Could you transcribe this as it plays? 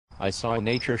I saw a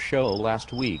nature show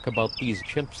last week about these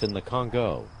chimps in the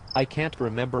Congo. I can't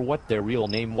remember what their real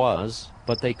name was,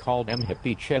 but they called them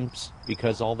hippie chimps,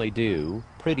 because all they do,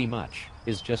 pretty much,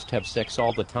 is just have sex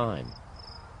all the time.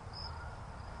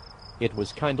 It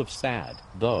was kind of sad,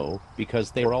 though, because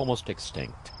they are almost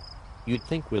extinct. You'd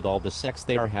think with all the sex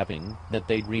they are having, that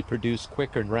they'd reproduce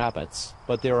quicker than rabbits,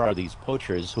 but there are these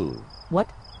poachers who... What?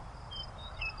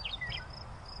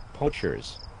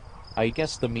 Poachers. I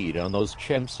guess the meat on those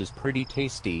chimps is pretty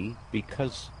tasty,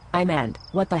 because... I meant,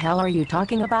 what the hell are you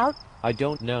talking about? I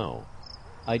don't know.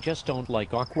 I just don't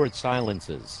like awkward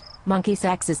silences. Monkey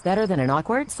sex is better than an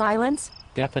awkward silence?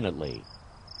 Definitely.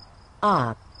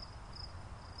 Ah,